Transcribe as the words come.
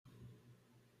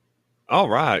All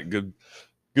right. Good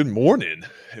morning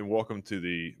and welcome to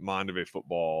the Mind of a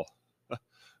Football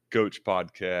Coach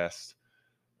podcast.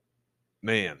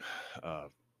 Man, uh,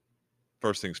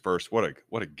 first things first, what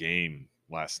a game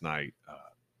last night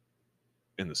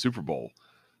in the Super Bowl.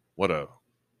 What a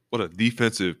what a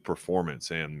defensive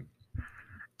performance, and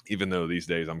even though these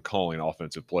days I'm calling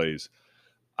offensive plays,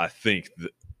 I think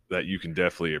that you can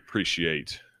definitely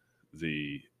appreciate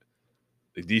the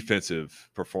the defensive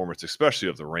performance, especially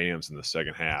of the Rams in the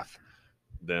second half,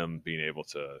 them being able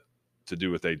to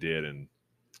do what they did and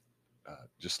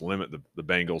just limit the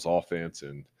Bengals offense,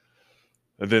 and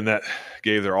then that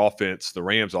gave their offense, the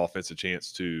Rams offense, a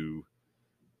chance to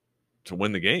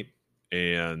win the game.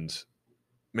 And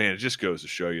man, it just goes to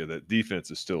show you that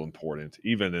defense is still important,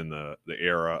 even in the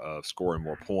era of scoring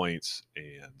more points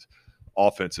and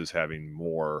offenses having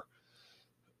more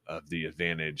of the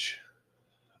advantage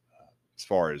as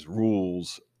far as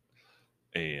rules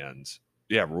and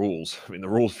rules. I mean, the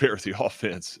rules favor the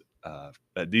offense.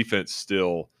 That defense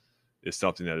still is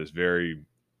something that is very,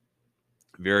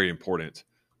 very important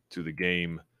to the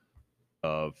game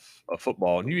of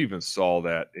football, and you even saw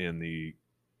that in the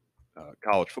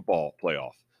college football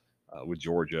playoff with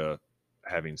Georgia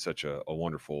having such a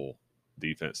wonderful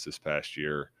defense this past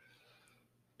year,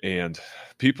 and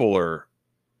people are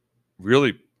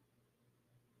really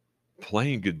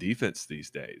playing good defense these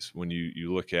days. When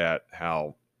you look at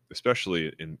how,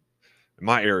 especially in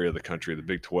my area of the country, the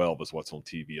Big 12 is what's on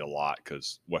TV a lot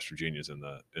because West Virginia's in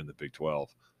the Big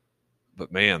 12.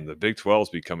 But man, the Big 12 is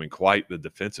becoming quite the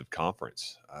defensive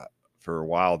conference. For a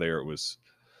while there, it was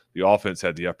the offense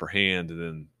had the upper hand, and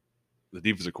then the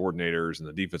defensive coordinators and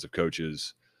the defensive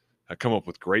coaches have come up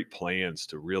with great plans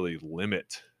to really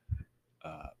limit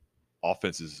uh,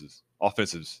 offenses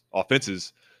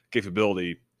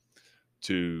capability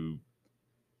to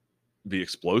be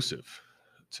explosive,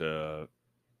 to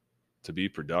to be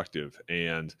productive.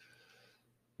 And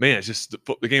man, it's just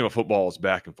the game of football is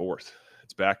back and forth.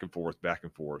 It's back and forth, back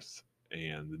and forth,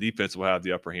 and the defense will have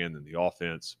the upper hand in the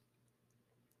offense.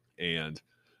 And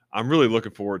I'm really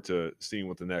looking forward to seeing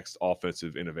what the next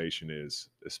offensive innovation is,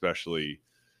 especially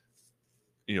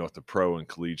at the pro and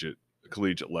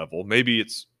collegiate level. Maybe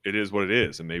it is what it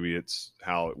is, and maybe it's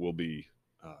how it will be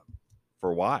uh,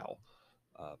 for a while.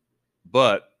 Uh,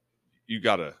 but you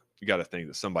gotta think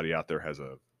that somebody out there has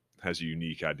a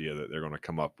unique idea that they're going to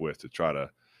come up with to try to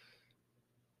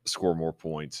score more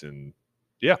points. And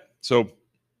yeah, so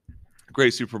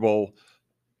great Super Bowl.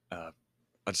 Uh,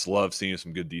 I just love seeing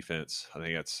some good defense. I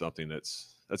think that's something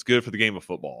that's good for the game of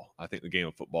football. I think the game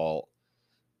of football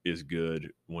is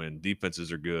good when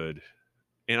defenses are good.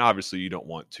 And obviously you don't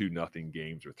want 2-0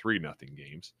 games or 3-0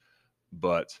 games,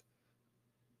 but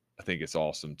I think it's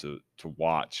awesome to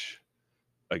watch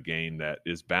a game that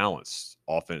is balanced,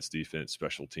 offense, defense,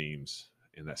 special teams,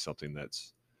 and that's something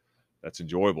that's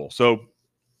enjoyable. So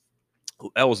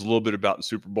that was a little bit about the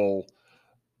Super Bowl,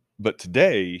 but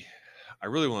today I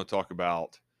really want to talk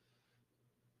about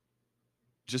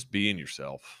just being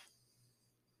yourself.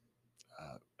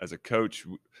 As a coach,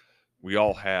 we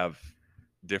all have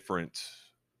different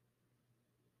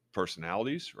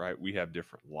personalities, right? We have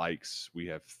different likes. We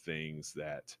have things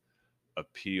that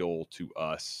appeal to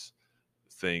us,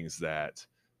 things that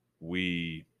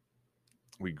we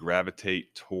we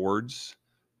gravitate towards.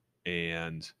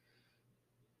 And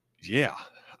yeah,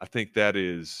 I think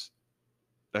that's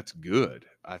good.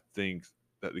 I think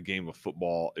that the game of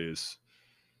football is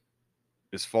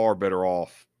far better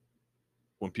off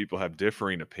when people have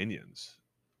differing opinions.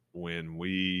 When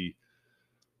we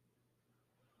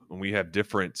have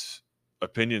different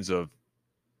opinions of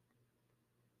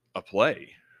a play,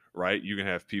 right? You can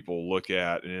have people look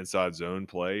at an inside zone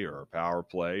play or a power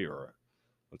play or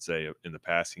let's say in the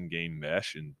passing game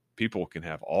mesh, and people can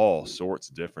have all sorts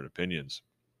of different opinions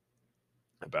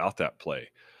about that play.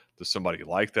 Does somebody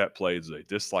like that play? Do they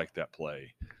dislike that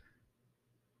play?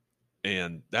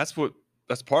 And that's part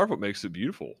of what makes it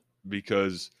beautiful,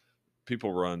 because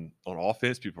people run on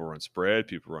offense, people run spread,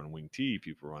 people run wing T,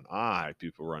 people run I,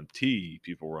 people run T,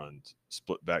 people run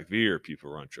split back veer,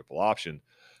 people run triple option.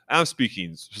 I'm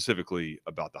speaking specifically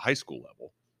about the high school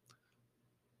level.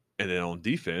 And then on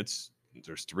defense,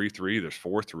 there's 3-3, there's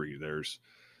 4-3, there's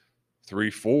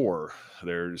 3-4,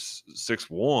 there's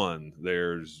 6-1,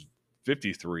 there's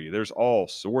 53. There's all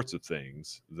sorts of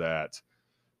things that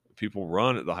people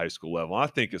run at the high school level. I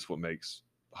think it's what makes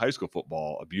high school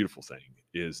football a beautiful thing,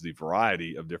 is the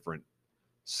variety of different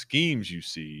schemes you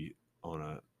see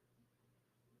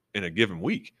in a given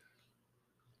week.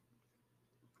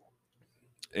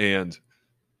 And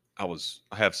I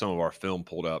have some of our film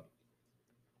pulled up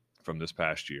from this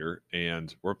past year,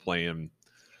 and we're playing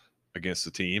against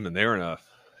the team, and they're in a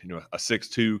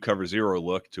 6-2 cover zero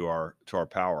look to our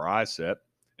power I set.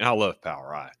 And I love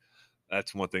power I.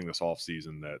 That's one thing this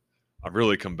offseason that I've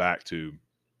really come back to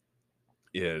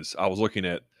is I was looking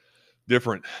at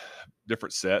different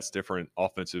sets, different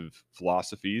offensive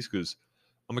philosophies, because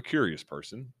I'm a curious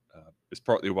person. It's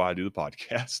partly why I do the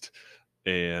podcast.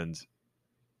 And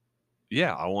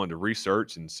yeah, I wanted to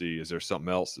research and see, is there something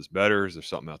else that's better? Is there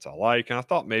something else I like? And I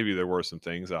thought maybe there were some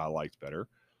things that I liked better.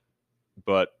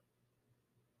 But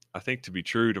I think to be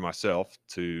true to myself,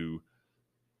 to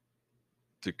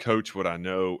coach what I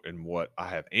know and what I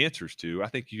have answers to, I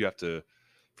think you have to,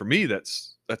 for me,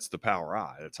 that's the power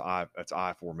I. That's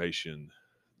I formation.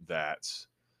 That's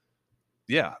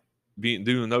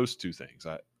doing those two things.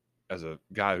 As a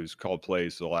guy who's called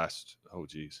plays for the last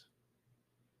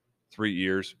 3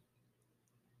 years,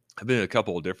 I've been in a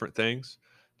couple of different things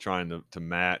trying to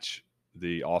match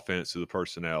the offense to the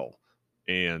personnel.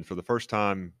 And for the first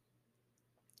time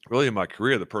really in my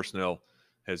career, the personnel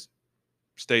has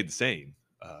stayed the same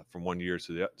from one year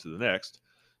to the next.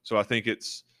 So I think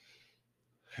it's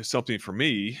something for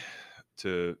me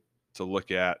to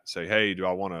look at, say, hey, do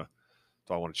I want to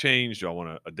change? Do I want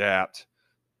to adapt?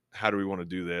 How do we want to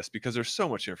do this? Because there's so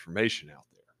much information out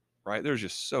there, right? There's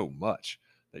just so much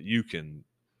that you can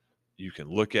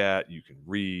look at, you can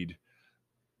read.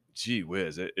 Gee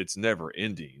whiz, it's never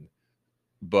ending.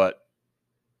 But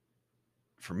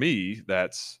for me,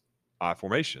 that's I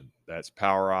formation. That's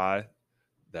power I.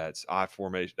 That's I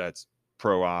formation. That's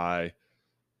pro I.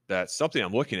 That's something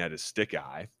I'm looking at is stick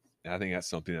I. And I think that's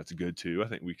something that's good too. I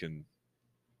think we can,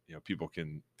 people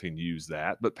can use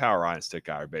that. But power I and stick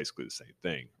I are basically the same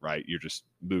thing, right? You're just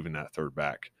moving that third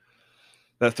back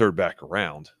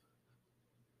around.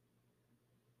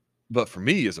 But for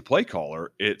me as a play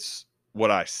caller, it's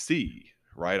what I see,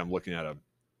 right? I'm looking at a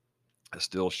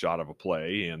still shot of a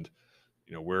play, and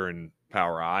we're in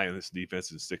power I, and this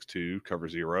defense is 6-2 cover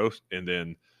zero. And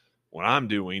then what I'm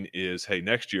doing is, hey,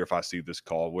 next year if I see this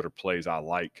call, what are plays I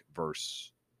like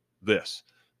versus this?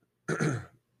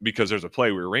 Because there's a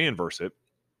play we ran versus it,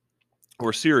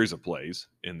 or a series of plays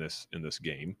in this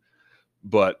game.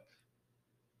 But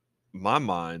my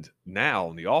mind now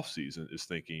in the offseason is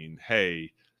thinking,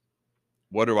 hey,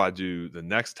 what do I do the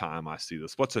next time I see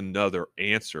this? What's another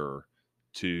answer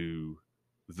to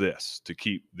this to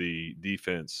keep the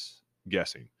defense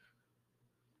guessing?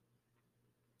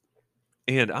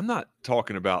 And I'm not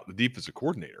talking about the defensive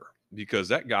coordinator, because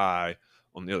that guy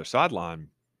on the other sideline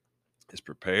is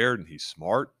prepared and he's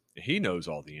smart and he knows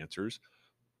all the answers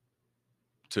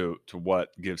to what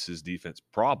gives his defense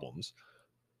problems.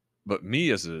 But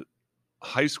me as a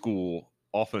high school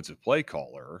offensive play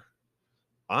caller,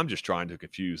 I'm just trying to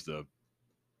confuse the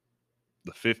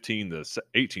 15 to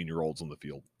 18-year-olds on the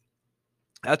field.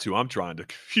 That's who I'm trying to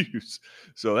confuse.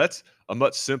 So that's a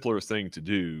much simpler thing to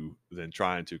do than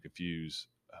trying to confuse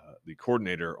the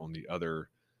coordinator on the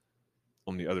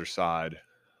other side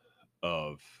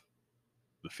of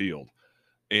the field.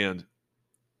 And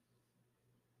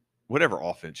whatever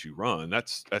offense you run,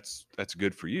 that's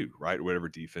good for you, right? Whatever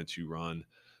defense you run.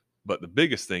 But the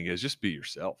biggest thing is just be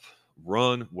yourself.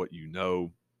 Run what you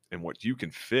know and what you can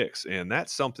fix. And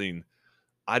that's something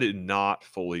I did not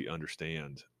fully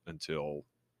understand until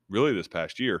really this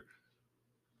past year,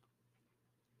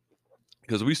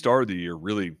 because we started the year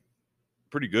really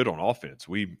pretty good on offense.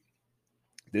 We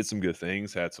did some good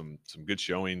things, had some good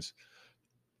showings,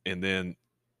 and then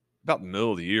about the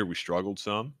middle of the year we struggled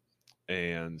some.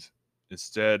 And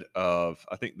instead of,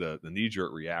 I think the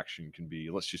knee-jerk reaction can be,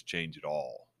 let's just change it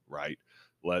all, right?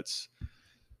 Let's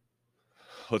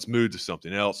move to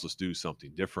something else. Let's do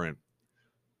something different.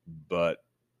 But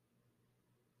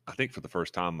I think for the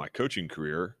first time in my coaching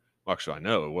career, well, actually, I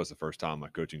know it was the first time in my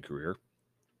coaching career,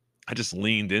 I just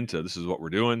leaned into, this is what we're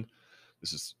doing.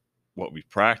 This is what we've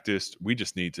practiced. We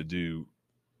just need to do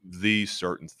these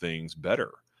certain things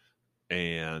better.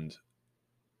 And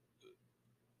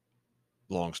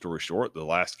long story short, the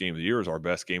last game of the year is our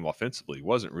best game offensively. It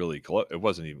wasn't really close. It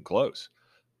wasn't even close.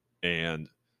 And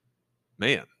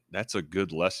man, that's a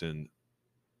good lesson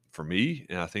for me.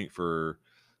 And I think for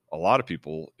a lot of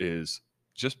people is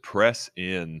just press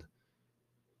in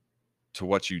to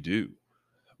what you do,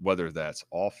 whether that's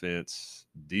offense,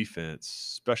 defense,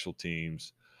 special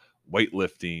teams,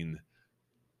 weightlifting.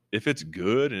 If it's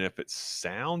good and if it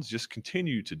sounds, just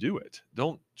continue to do it.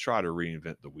 Don't try to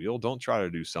reinvent the wheel. Don't try to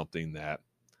do something that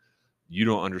you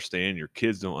don't understand, your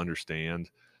kids don't understand.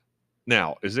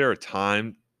 Now, is there a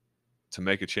time to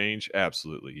make a change?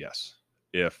 Absolutely, yes.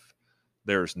 If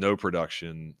there's no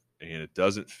production and it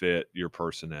doesn't fit your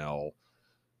personnel,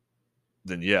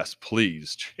 then yes,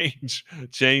 please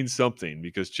change something,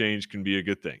 because change can be a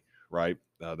good thing, right?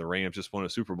 The Rams just won a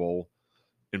Super Bowl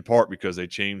in part because they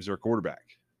changed their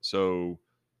quarterback. So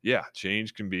yeah,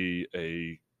 change can be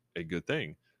a good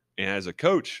thing. And as a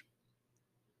coach,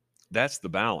 that's the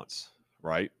balance,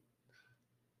 right?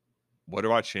 What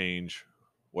do I change?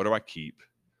 What do I keep?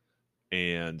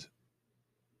 And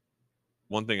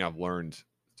one thing I've learned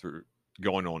through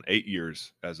going on 8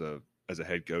 years as a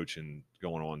head coach, and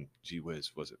going on, gee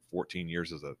whiz, was it 14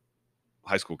 years as a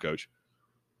high school coach,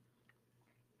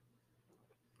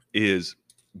 is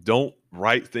don't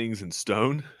write things in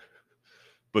stone,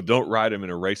 but don't write them in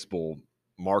a erasable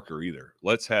marker either.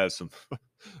 Let's have some,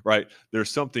 right? There's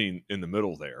something in the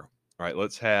middle there, right?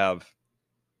 Let's have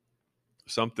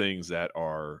some things that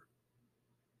are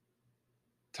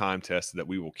time tested that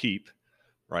we will keep,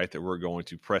 right? That we're going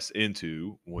to press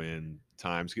into when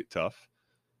times get tough.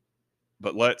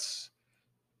 But let's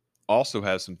also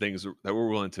have some things that we're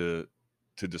willing to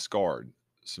discard,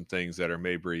 some things that are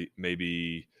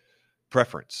maybe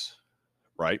preference,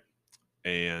 right?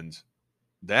 And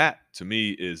that to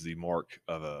me is the mark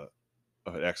of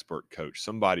an expert coach,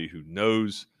 somebody who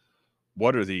knows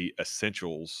what are the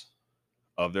essentials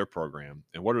of their program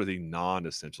and what are the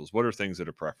non-essentials, what are things that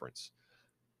are preference,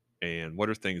 and what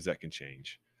are things that can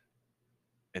change.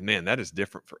 And man, that is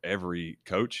different for every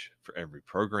coach, for every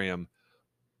program,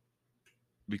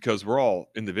 because we're all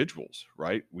individuals,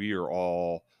 right? We are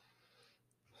all,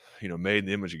 made in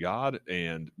the image of God,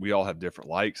 and we all have different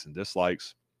likes and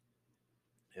dislikes.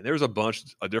 And there's a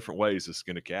bunch of different ways to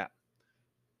skin a cat.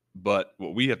 But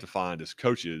what we have to find as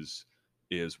coaches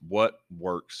is what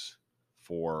works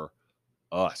for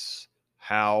us.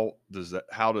 How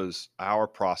does our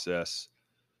process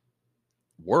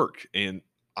work? And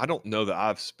I don't know that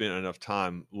I've spent enough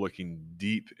time looking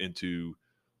deep into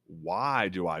why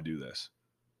do I do this.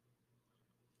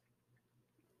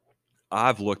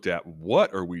 I've looked at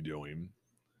what are we doing,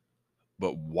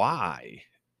 but why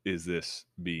is this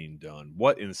being done?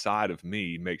 What inside of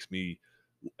me makes me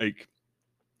like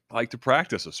like to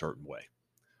practice a certain way?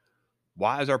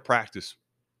 Why is our practice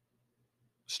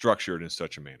structured in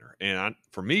such a manner? And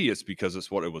for me, it's because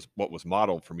it's what was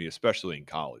modeled for me, especially in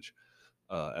college.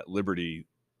 At Liberty,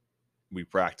 we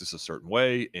practice a certain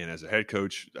way, and as a head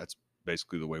coach, that's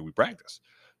basically the way we practice.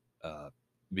 Uh,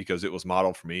 because it was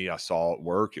modeled for me, I saw it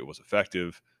work, it was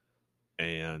effective,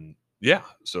 and yeah,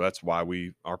 so that's why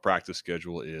our practice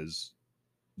schedule is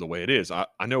the way it is. I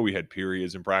know we had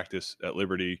periods in practice at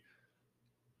Liberty,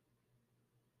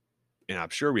 and I'm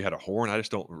sure we had a horn. I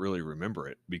just don't really remember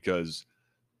it, because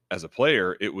as a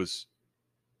player,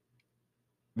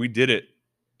 we did it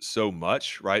so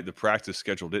much, right? The practice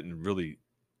schedule didn't really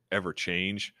ever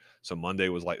change. So Monday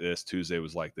was like this, Tuesday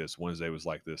was like this, Wednesday was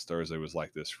like this, Thursday was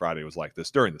like this, Friday was like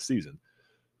this during the season.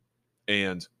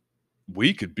 And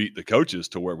we could beat the coaches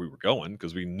to where we were going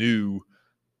because we knew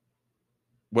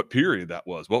what period that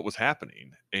was, what was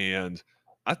happening. And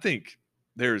I think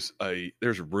there's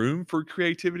room for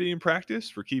creativity in practice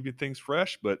for keeping things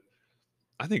fresh, but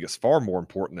I think it's far more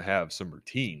important to have some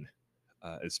routine,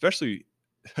 especially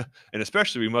and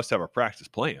especially we must have a practice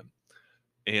plan.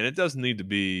 And it doesn't need to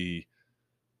be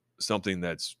something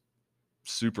that's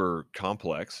super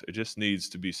complex. It just needs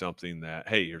to be something that,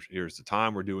 hey, here's the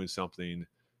time we're doing something,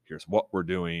 here's what we're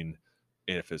doing.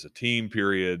 And if it's a team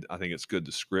period, I think it's good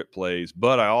to script plays,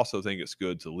 but I also think it's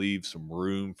good to leave some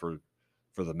room for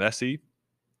the messy,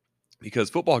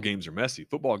 because football games are messy.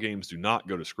 Football games do not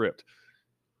go to script.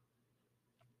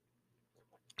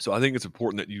 So I think it's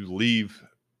important that you leave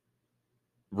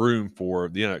room for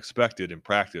the unexpected in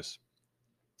practice,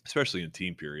 especially in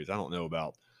team periods. I don't know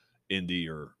about indie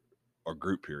or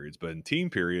group periods, but in team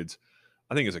periods,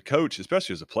 I think as a coach,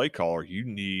 especially as a play caller, you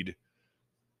need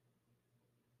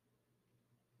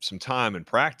some time and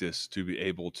practice to be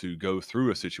able to go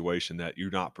through a situation that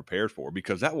you're not prepared for,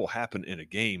 because that will happen in a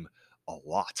game a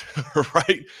lot,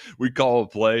 right? We call a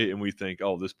play and we think,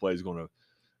 oh, this play is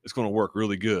it's going to work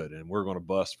really good, and we're going to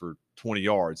bust for 20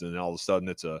 yards, and then all of a sudden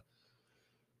it's a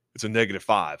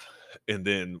 -5, and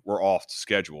then we're off to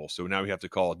schedule. So now we have to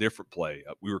call a different play.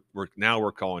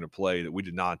 We're calling a play that we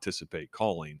did not anticipate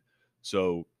calling.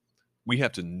 So we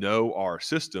have to know our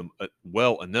system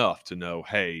well enough to know,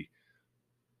 hey,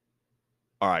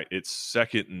 all right, it's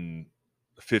 2nd and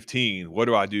 15. What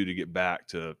do I do to get back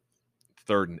to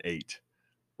 3rd and 8,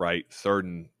 right? 3rd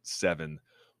and 7.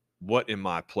 What in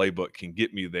my playbook can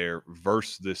get me there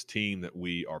versus this team that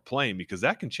we are playing? Because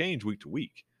that can change week to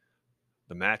week.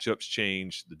 The matchups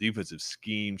change, the defensive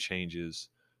scheme changes.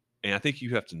 And I think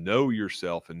you have to know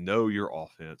yourself and know your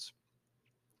offense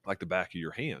like the back of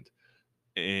your hand.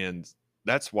 And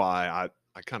that's why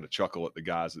I kind of chuckle at the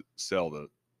guys that sell the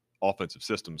offensive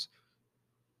systems,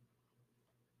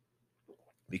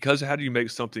 because how do you make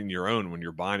something your own when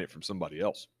you're buying it from somebody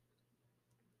else?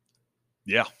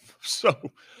 Yeah. So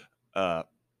uh,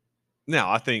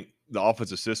 now I think the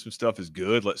offensive system stuff is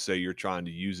good. Let's say you're trying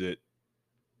to use it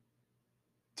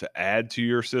to add to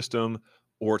your system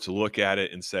or to look at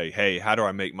it and say, hey, how do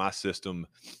I make my system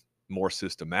more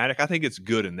systematic? I think it's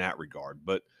good in that regard,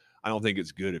 but I don't think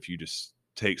it's good if you just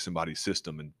take somebody's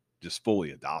system and just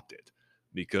fully adopt it,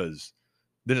 because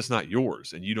then it's not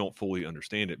yours and you don't fully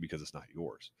understand it because it's not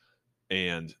yours.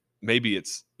 And maybe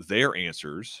it's their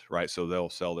answers, right? So they'll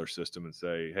sell their system and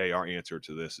say, hey, our answer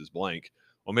to this is blank.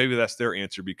 Well, maybe that's their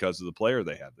answer because of the player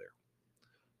they have there,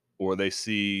 or they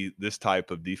see this type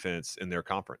of defense in their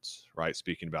conference, right?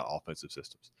 Speaking about offensive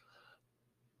systems.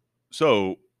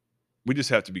 So we just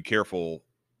have to be careful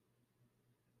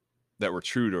that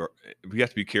we have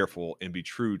to be careful and be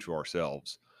true to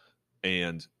ourselves,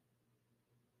 and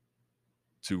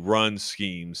to run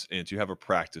schemes and to have a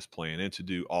practice plan and to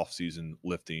do off-season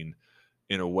lifting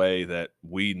in a way that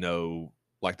we know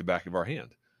like the back of our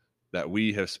hand, that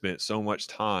we have spent so much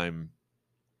time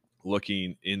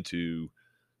looking into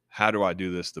how do I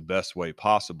do this the best way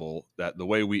possible, that the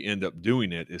way we end up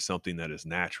doing it is something that is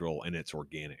natural and it's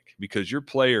organic, because your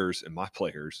players and my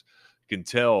players can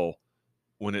tell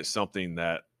when it's something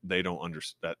that they don't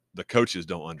understand, that the coaches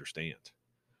don't understand.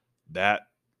 That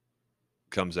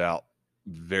comes out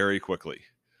very quickly.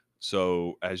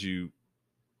 So as you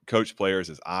coach players,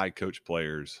 as I coach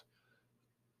players,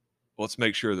 let's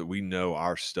make sure that we know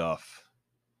our stuff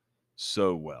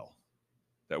so well,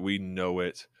 that we know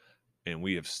it and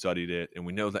we have studied it and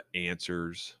we know the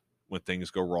answers when things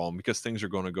go wrong, because things are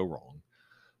going to go wrong.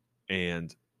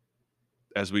 And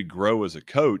as we grow as a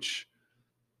coach,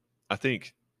 I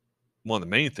think one of the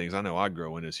main things I know I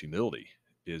grow in is humility,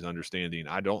 is understanding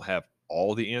I don't have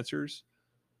all the answers,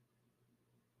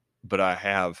 but I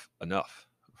have enough,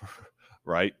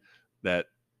 right? That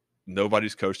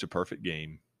nobody's coached a perfect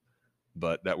game,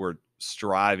 but that we're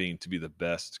striving to be the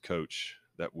best coach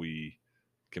that we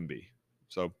can be.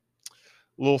 So,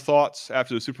 little thoughts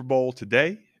after the Super Bowl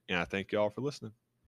today, and I thank y'all for listening.